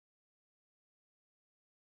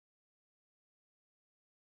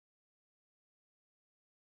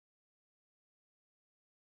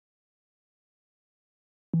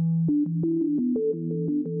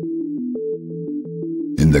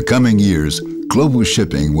In the coming years, global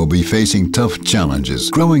shipping will be facing tough challenges.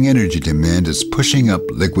 Growing energy demand is pushing up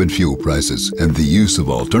liquid fuel prices, and the use of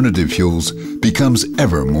alternative fuels becomes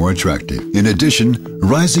ever more attractive. In addition,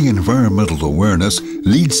 rising environmental awareness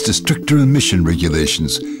leads to stricter emission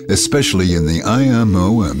regulations, especially in the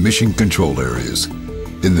IMO emission control areas.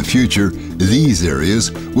 In the future, these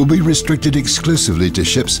areas will be restricted exclusively to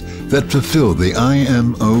ships that fulfill the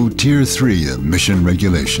IMO Tier 3 emission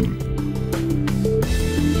regulation.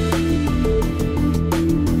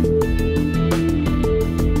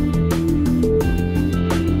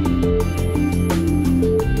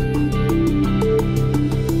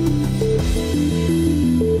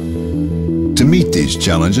 To meet these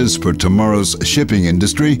challenges for tomorrow's shipping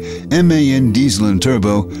industry, MAN Diesel &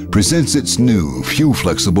 Turbo presents its new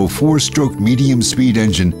fuel-flexible 4-stroke medium-speed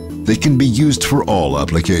engine that can be used for all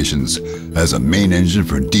applications, as a main engine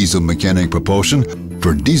for diesel mechanic propulsion,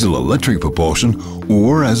 for diesel electric propulsion,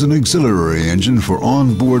 or as an auxiliary engine for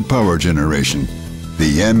onboard power generation.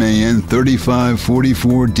 The MAN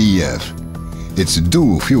 3544DF. Its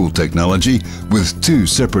dual fuel technology with 2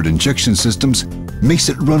 separate injection systems makes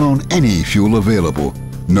it run on any fuel available,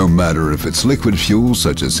 no matter if it's liquid fuel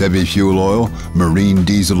such as heavy fuel oil, marine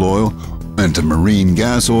diesel oil, and marine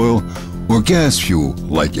gas oil, or gas fuel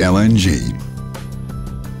like LNG.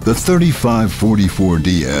 The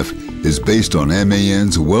 3544DF is based on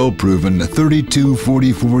MAN's well-proven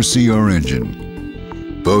 3244CR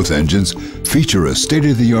engine. Both engines feature a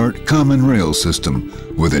state-of-the-art common rail system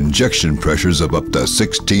with injection pressures of up to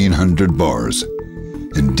 1,600 bars.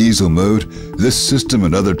 In diesel mode, this system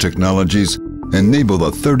and other technologies enable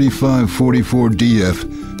the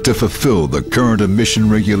 3544DF to fulfill the current emission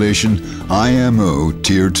regulation IMO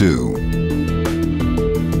Tier 2.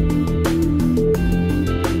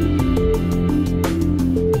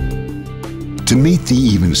 To meet the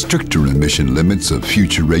even stricter emission limits of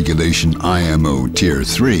future regulation IMO Tier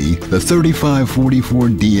 3, the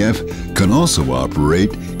 3544DF can also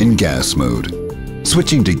operate in gas mode.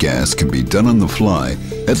 Switching to gas can be done on the fly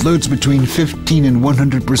at loads between 15 and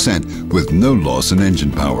 100% with no loss in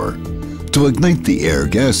engine power. To ignite the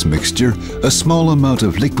air-gas mixture, a small amount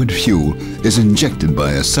of liquid fuel is injected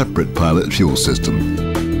by a separate pilot fuel system.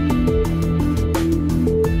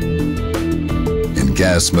 In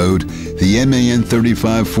gas mode, the MAN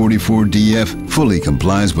 3544DF fully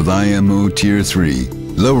complies with IMO Tier 3,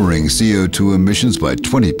 lowering CO2 emissions by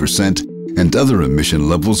 20% and other emission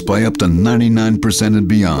levels by up to 99% and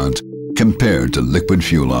beyond, compared to liquid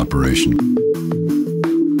fuel operation.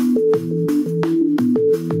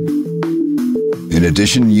 In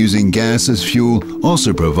addition, using gas as fuel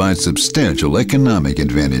also provides substantial economic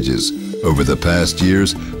advantages. Over the past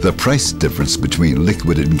years, the price difference between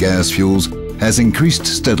liquid and gas fuels has increased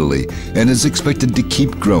steadily and is expected to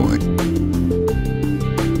keep growing.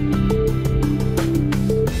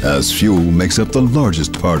 As fuel makes up the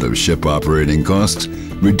largest part of ship operating costs,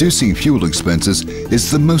 reducing fuel expenses is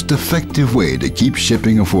the most effective way to keep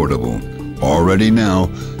shipping affordable. Already now,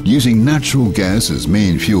 using natural gas as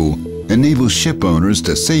main fuel enables ship owners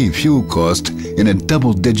to save fuel cost in a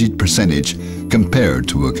double-digit percentage compared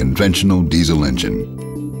to a conventional diesel engine.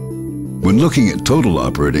 When looking at total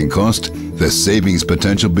operating cost, the savings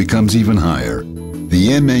potential becomes even higher.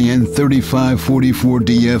 The MAN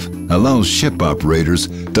 3544DF allows ship operators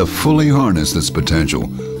to fully harness this potential,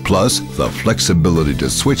 plus the flexibility to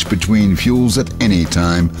switch between fuels at any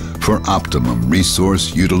time for optimum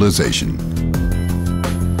resource utilization.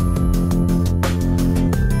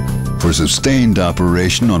 For sustained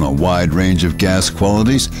operation on a wide range of gas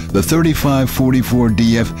qualities, the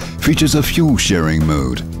 3544DF features a fuel sharing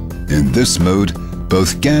mode. In this mode,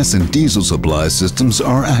 both gas and diesel supply systems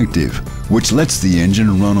are active, which lets the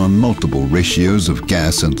engine run on multiple ratios of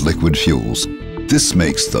gas and liquid fuels. This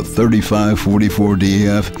makes the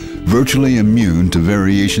 3544DF virtually immune to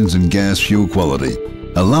variations in gas fuel quality,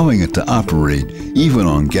 allowing it to operate even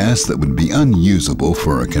on gas that would be unusable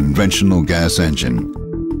for a conventional gas engine.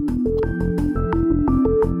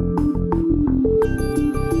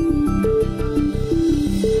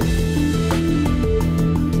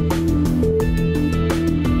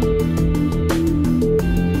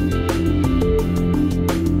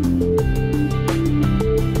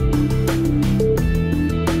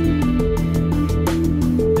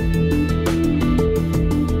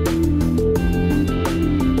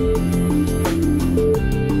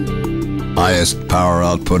 Highest power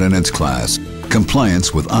output in its class,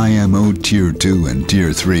 compliance with IMO Tier 2 and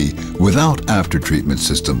Tier 3 without aftertreatment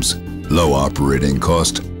systems, low operating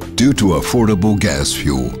cost, due to affordable gas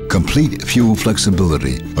fuel, complete fuel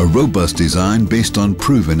flexibility, a robust design based on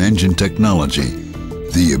proven engine technology,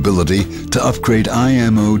 the ability to upgrade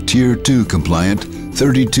IMO Tier 2 compliant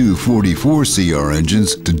 3244CR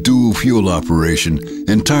engines to dual fuel operation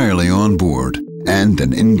entirely on board, and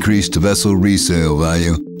an increased vessel resale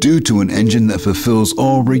value due to an engine that fulfills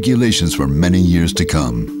all regulations for many years to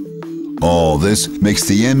come. All this makes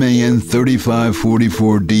the MAN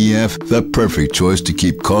 3544DF the perfect choice to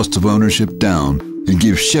keep cost of ownership down and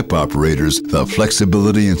give ship operators the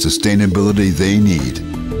flexibility and sustainability they need.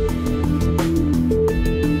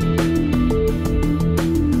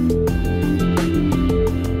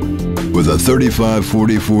 With a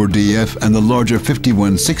 3544DF and the larger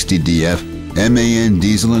 5160DF, MAN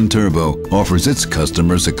Diesel and Turbo offers its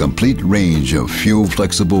customers a complete range of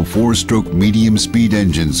fuel-flexible 4-stroke medium-speed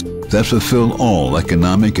engines that fulfill all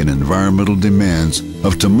economic and environmental demands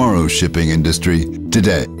of tomorrow's shipping industry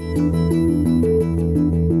today.